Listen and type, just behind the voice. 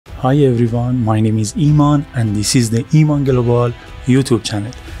Hi everyone, my name is Iman and this is the Iman Global YouTube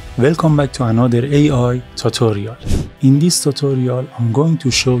channel. Welcome back to another AI tutorial. In this tutorial, I'm going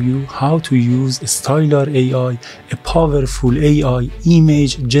to show you how to use Stylar AI, a powerful AI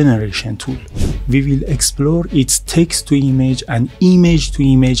image generation tool. We will explore its text-to-image and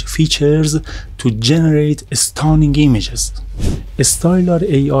image-to-image features to generate stunning images. Stylar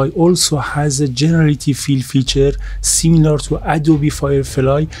AI also has a Generative Fill feature similar to Adobe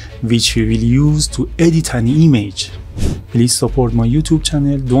Firefly, which we will use to edit an image. Please support my YouTube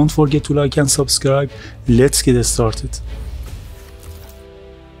channel. Don't forget to like and subscribe. Let's get started.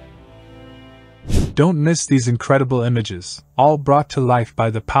 Don't miss these incredible images, all brought to life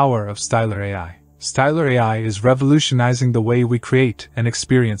by the power of Stylar AI. Stylar AI is revolutionizing the way we create and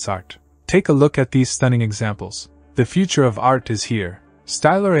experience art. Take a look at these stunning examples. The future of art is here.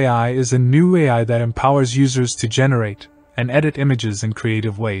 Stylar AI is a new AI that empowers users to generate and edit images in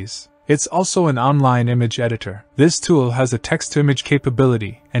creative ways. It's also an online image editor. This tool has a text-to-image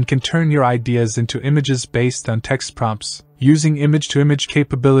capability and can turn your ideas into images based on text prompts. Using image-to-image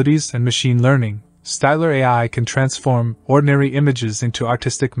capabilities and machine learning, Stylar AI can transform ordinary images into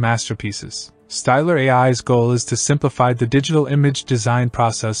artistic masterpieces. Stylar AI's goal is to simplify the digital image design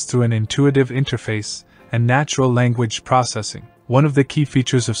process through an intuitive interface and natural language processing. One of the key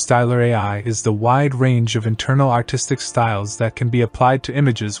features of Stylar AI is the wide range of internal artistic styles that can be applied to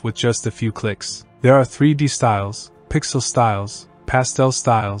images with just a few clicks. There are 3D styles, pixel styles, pastel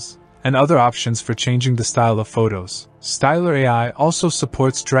styles, and other options for changing the style of photos. Stylar AI also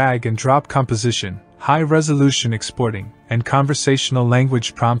supports drag and drop composition, high-resolution exporting, and conversational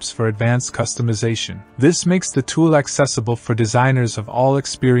language prompts for advanced customization. This makes the tool accessible for designers of all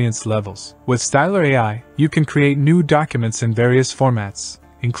experience levels. With Stylar AI, you can create new documents in various formats,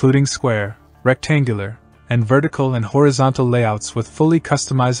 including square, rectangular, and vertical and horizontal layouts with fully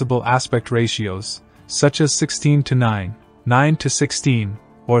customizable aspect ratios, such as 16:9, 9:16,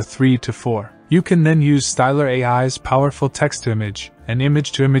 or 3:4. You can then use Stylar AI's powerful text-to-image and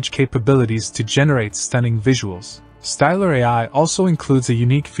image-to-image capabilities to generate stunning visuals. Stylar AI also includes a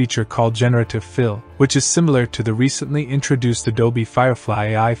unique feature called Generative Fill, which is similar to the recently introduced Adobe Firefly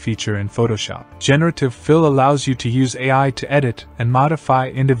AI feature in Photoshop. Generative Fill allows you to use AI to edit and modify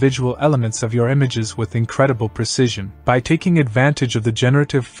individual elements of your images with incredible precision. By taking advantage of the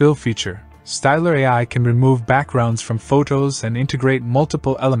Generative Fill feature, Stylar AI can remove backgrounds from photos and integrate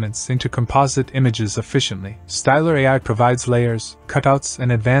multiple elements into composite images efficiently. Stylar AI provides layers, cutouts,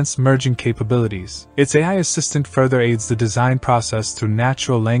 and advanced merging capabilities. Its AI assistant further aids the design process through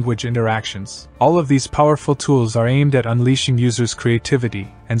natural language interactions. All of these powerful tools are aimed at unleashing users'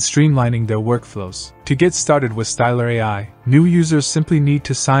 creativity and streamlining their workflows. To get started with Stylar AI, new users simply need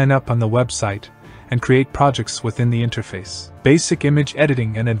to sign up on the website and create projects within the interface. Basic image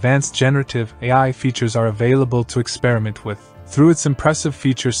editing and advanced generative AI features are available to experiment with. Through its impressive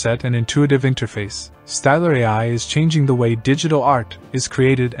feature set and intuitive interface, Stylar AI is changing the way digital art is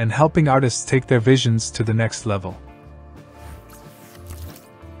created and helping artists take their visions to the next level.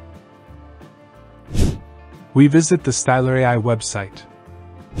 We visit the Stylar AI website.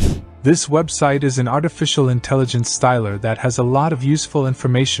 This website is an artificial intelligence styler that has a lot of useful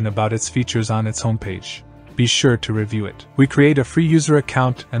information about its features on its homepage. Be sure to review it. We create a free user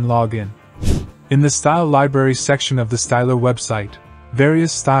account and log in. In the Style Library section of the Stylar website,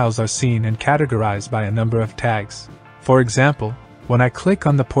 various styles are seen and categorized by a number of tags. For example, when I click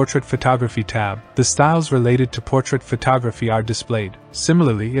on the Portrait Photography tab, the styles related to portrait photography are displayed.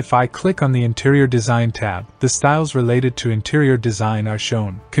 Similarly, if I click on the Interior Design tab, the styles related to interior design are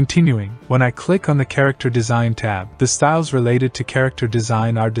shown. Continuing, when I click on the Character Design tab, the styles related to character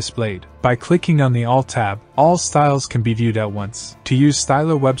design are displayed. By clicking on the All tab, all styles can be viewed at once. To use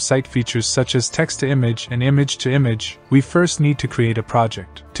Stylar website features such as text-to-image and image-to-image, we first need to create a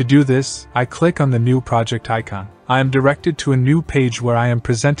project. To do this, I click on the New Project icon. I am directed to a new page where I am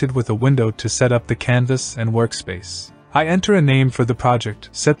presented with a window to set up the canvas and workspace. I enter a name for the project,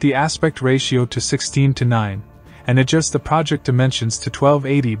 set the aspect ratio to 16:9, and adjust the project dimensions to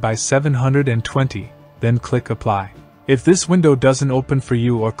 1280 by 720, then click Apply. If this window doesn't open for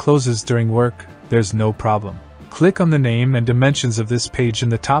you or closes during work, there's no problem. Click on the name and dimensions of this page in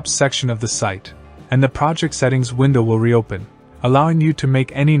the top section of the site, and the project settings window will reopen, allowing you to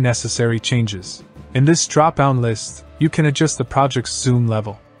make any necessary changes. In this drop-down list, you can adjust the project's zoom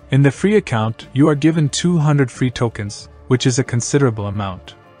level. In the free account, you are given 200 free tokens, which is a considerable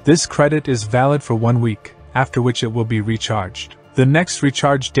amount. This credit is valid for 1 week, after which it will be recharged. The next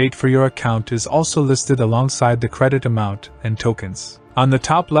recharge date for your account is also listed alongside the credit amount and tokens. On the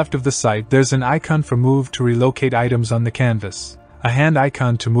top left of the site, there's an icon for Move to relocate items on the canvas. a hand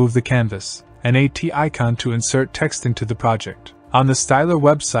icon to move the canvas, an AT icon to insert text into the project. On the Stylar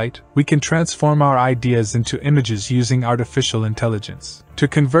website, we can transform our ideas into images using artificial intelligence. To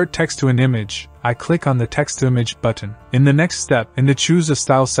convert text to an image, I click on the Text to Image button. In the next step, in the Choose a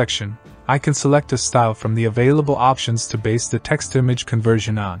Style section, I can select a style from the available options to base the text-to-image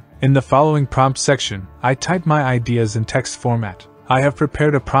conversion on. In the following prompt section, I type my ideas in text format. I have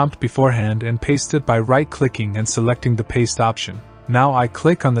prepared a prompt beforehand and paste it by right-clicking and selecting the Paste option. Now I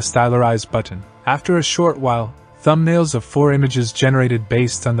click on the Stylarize button. After a short while, thumbnails of 4 images generated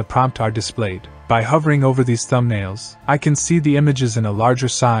based on the prompt are displayed. By hovering over these thumbnails, I can see the images in a larger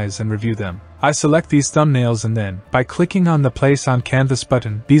size and review them. I select these thumbnails and then, by clicking on the Place on Canvas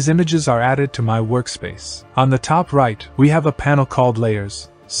button, these images are added to my workspace. On the top right, we have a panel called Layers,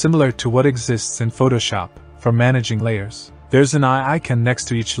 similar to what exists in Photoshop, for managing layers. There's an eye icon next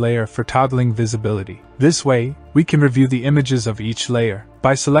to each layer for toggling visibility. This way, we can review the images of each layer.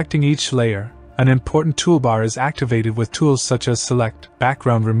 By selecting each layer, an important toolbar is activated with tools such as Select,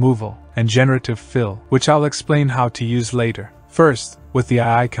 Background Removal, and Generative Fill, which I'll explain how to use later. First, with the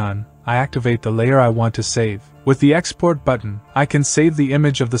eye icon, I activate the layer I want to save. With the Export button, I can save the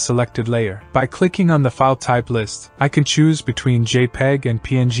image of the selected layer. By clicking on the file type list, I can choose between JPEG and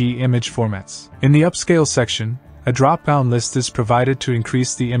PNG image formats. In the Upscale section, a drop-down list is provided to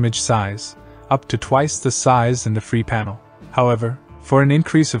increase the image size, up to twice the size in the free panel. However, for an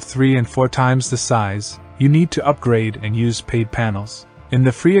increase of 3 and 4 times the size, you need to upgrade and use paid panels. In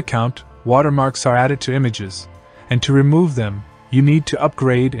the free account, watermarks are added to images, and to remove them, you need to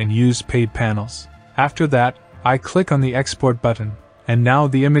upgrade and use paid panels. After that, I click on the Export button, and now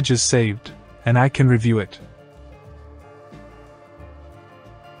the image is saved, and I can review it.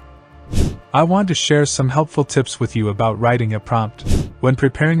 I want to share some helpful tips with you about writing a prompt. When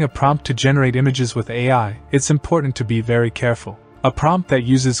preparing a prompt to generate images with AI, it's important to be very careful. A prompt that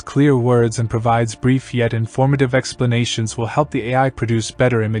uses clear words and provides brief yet informative explanations will help the AI produce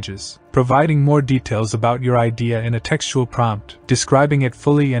better images. Providing more details about your idea in a textual prompt, describing it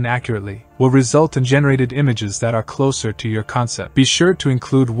fully and accurately, will result in generated images that are closer to your concept. Be sure to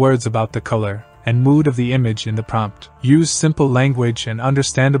include words about the color and mood of the image in the prompt. Use simple language and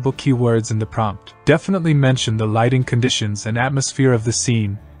understandable keywords in the prompt. Definitely mention the lighting conditions and atmosphere of the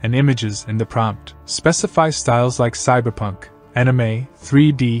scene and images in the prompt. Specify styles like cyberpunk, anime,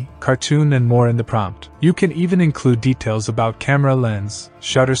 3D, cartoon and more in the prompt. You can even include details about camera lens,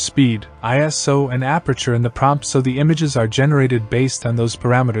 shutter speed, ISO and aperture in the prompt so the images are generated based on those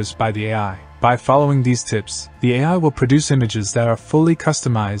parameters by the AI. By following these tips, the AI will produce images that are fully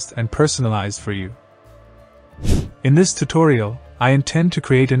customized and personalized for you. In this tutorial, I intend to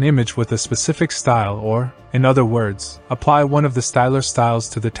create an image with a specific style or, in other words, apply one of the Stylar styles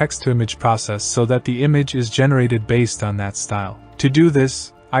to the text-to-image process so that the image is generated based on that style. To do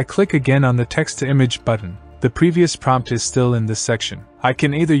this, I click again on the Text-to-Image button. The previous prompt is still in this section. I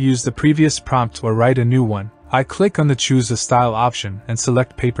can either use the previous prompt or write a new one. I click on the Choose a Style option and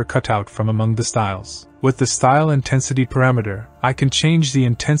select Paper Cutout from among the styles. With the Style Intensity parameter, I can change the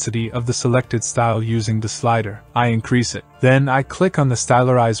intensity of the selected style using the slider. I increase it. Then I click on the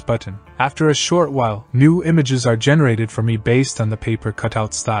Stylarize button. After a short while, new images are generated for me based on the Paper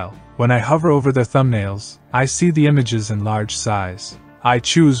Cutout style. When I hover over the thumbnails, I see the images in large size. I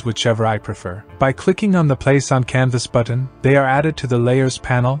choose whichever I prefer. By clicking on the Place on Canvas button, they are added to the Layers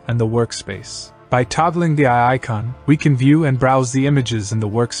panel and the workspace. By toggling the eye icon, we can view and browse the images in the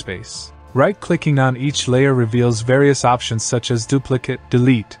workspace. Right-clicking on each layer reveals various options such as duplicate,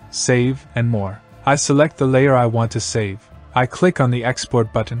 delete, save, and more. I select the layer I want to save. I click on the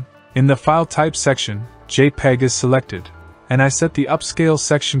Export button. In the File Type section, JPEG is selected, and I set the Upscale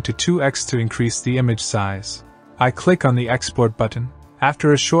section to 2x to increase the image size. I click on the Export button.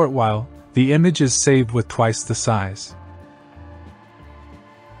 After a short while, the image is saved with twice the size.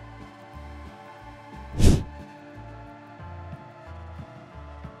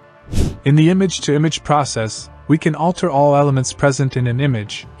 In the image-to-image process, we can alter all elements present in an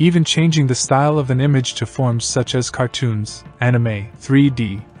image, even changing the style of an image to forms such as cartoons, anime,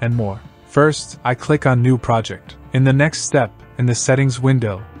 3D, and more. First, I click on New Project. In the next step, in the Settings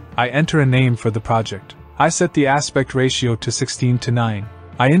window, I enter a name for the project. I set the aspect ratio to 16:9.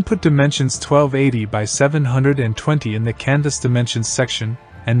 I input dimensions 1280 by 720 in the Canvas Dimensions section,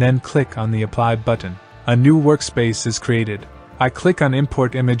 and then click on the Apply button. A new workspace is created. I click on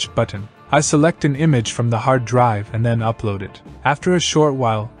Import Image button. I select an image from the hard drive and then upload it. After a short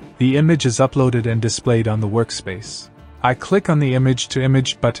while, the image is uploaded and displayed on the workspace. I click on the Image to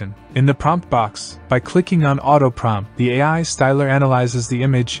Image button. In the prompt box, by clicking on Auto Prompt, the AI Stylar analyzes the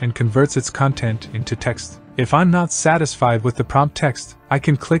image and converts its content into text. If I'm not satisfied with the prompt text, I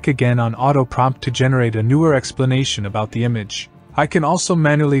can click again on Auto Prompt to generate a newer explanation about the image. I can also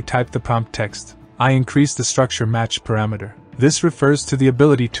manually type the prompt text. I increase the structure match parameter. This refers to the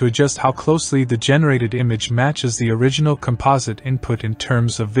ability to adjust how closely the generated image matches the original composite input in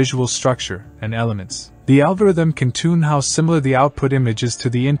terms of visual structure and elements. The algorithm can tune how similar the output image is to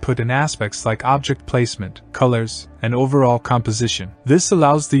the input in aspects like object placement, colors, and overall composition. This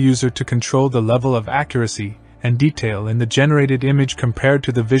allows the user to control the level of accuracy and detail in the generated image compared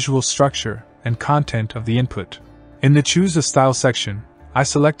to the visual structure and content of the input. In the Choose a Style section, I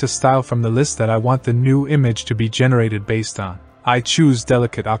select a style from the list that I want the new image to be generated based on. I choose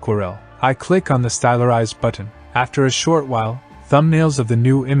Delicate Aquarelle. I click on the Stylize button. After a short while, thumbnails of the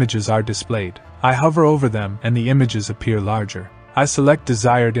new images are displayed. I hover over them and the images appear larger. I select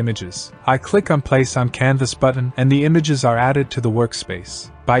Desired Images. I click on Place on Canvas button and the images are added to the workspace.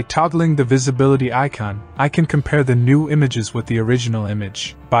 By toggling the visibility icon, I can compare the new images with the original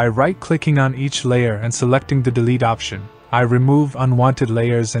image. By right-clicking on each layer and selecting the Delete option, I remove unwanted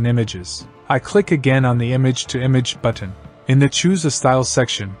layers and images. I click again on the Image to Image button. In the Choose a Style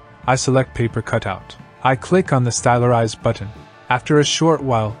section, I select Paper Cutout. I click on the Stylize button. After a short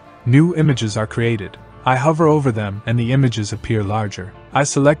while, new images are created. I hover over them and the images appear larger. I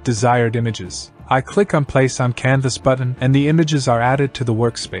select Desired Images. I click on Place on Canvas button and the images are added to the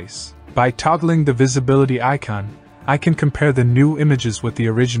workspace. By toggling the visibility icon, I can compare the new images with the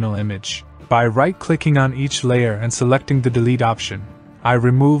original image. By right-clicking on each layer and selecting the Delete option, I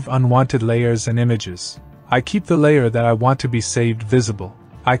remove unwanted layers and images. I keep the layer that I want to be saved visible.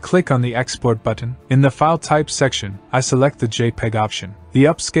 I click on the Export button. In the File Type section, I select the JPEG option. The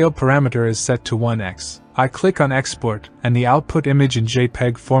upscale parameter is set to 1x. I click on Export, and the output image in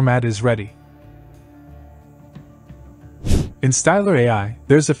JPEG format is ready. In Stylar AI,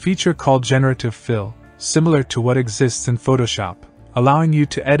 there's a feature called Generative Fill, similar to what exists in Photoshop, allowing you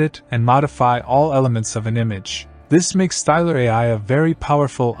to edit and modify all elements of an image. This makes Stylar AI a very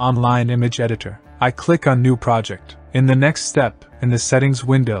powerful online image editor. I click on New Project. In the next step, in the Settings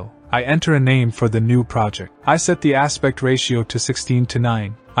window, I enter a name for the new project. I set the aspect ratio to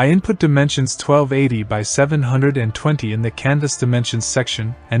 16:9. I input dimensions 1280 by 720 in the Canvas Dimensions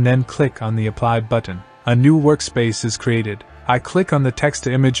section, and then click on the Apply button. A new workspace is created. I click on the Text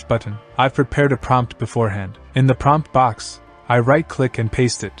to Image button. I've prepared a prompt beforehand. In the prompt box, I right-click and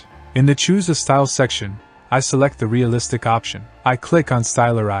paste it. In the Choose a Style section, I select the Realistic option. I click on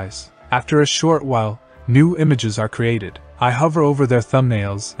Stylize. After a short while, new images are created. I hover over their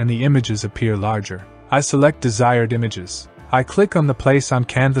thumbnails and the images appear larger. I select Desired Images. I click on the Place on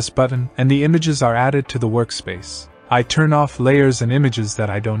Canvas button and the images are added to the workspace. I turn off layers and images that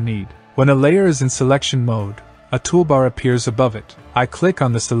I don't need. When a layer is in selection mode, a toolbar appears above it. I click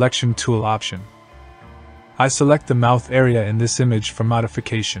on the Selection Tool option. I select the mouth area in this image for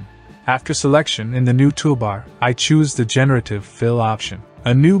modification. After selection in the new toolbar, I choose the Generative Fill option.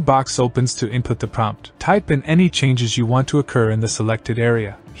 A new box opens to input the prompt. Type in any changes you want to occur in the selected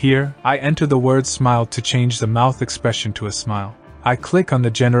area. Here, I enter the word smile to change the mouth expression to a smile. I click on the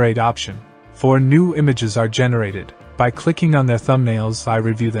Generate option. 4 new images are generated. By clicking on their thumbnails, I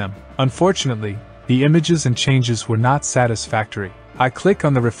review them. Unfortunately, the images and changes were not satisfactory. I click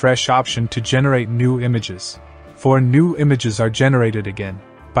on the Refresh option to generate new images. 4 new images are generated again.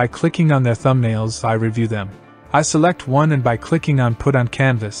 By clicking on their thumbnails, I review them. I select one and by clicking on Put on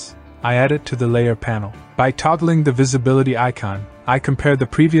Canvas, I add it to the layer panel. By toggling the visibility icon, I compare the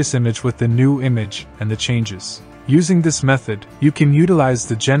previous image with the new image and the changes. Using this method, you can utilize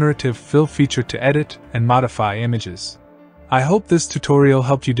the Generative Fill feature to edit and modify images. I hope this tutorial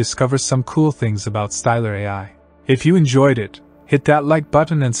helped you discover some cool things about Stylar AI. If you enjoyed it, hit that like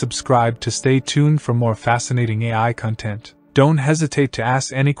button and subscribe to stay tuned for more fascinating AI content. Don't hesitate to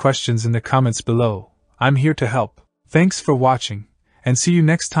ask any questions in the comments below. I'm here to help. Thanks for watching, and see you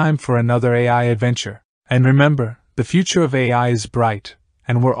next time for another AI adventure. And remember, the future of AI is bright,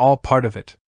 and we're all part of it.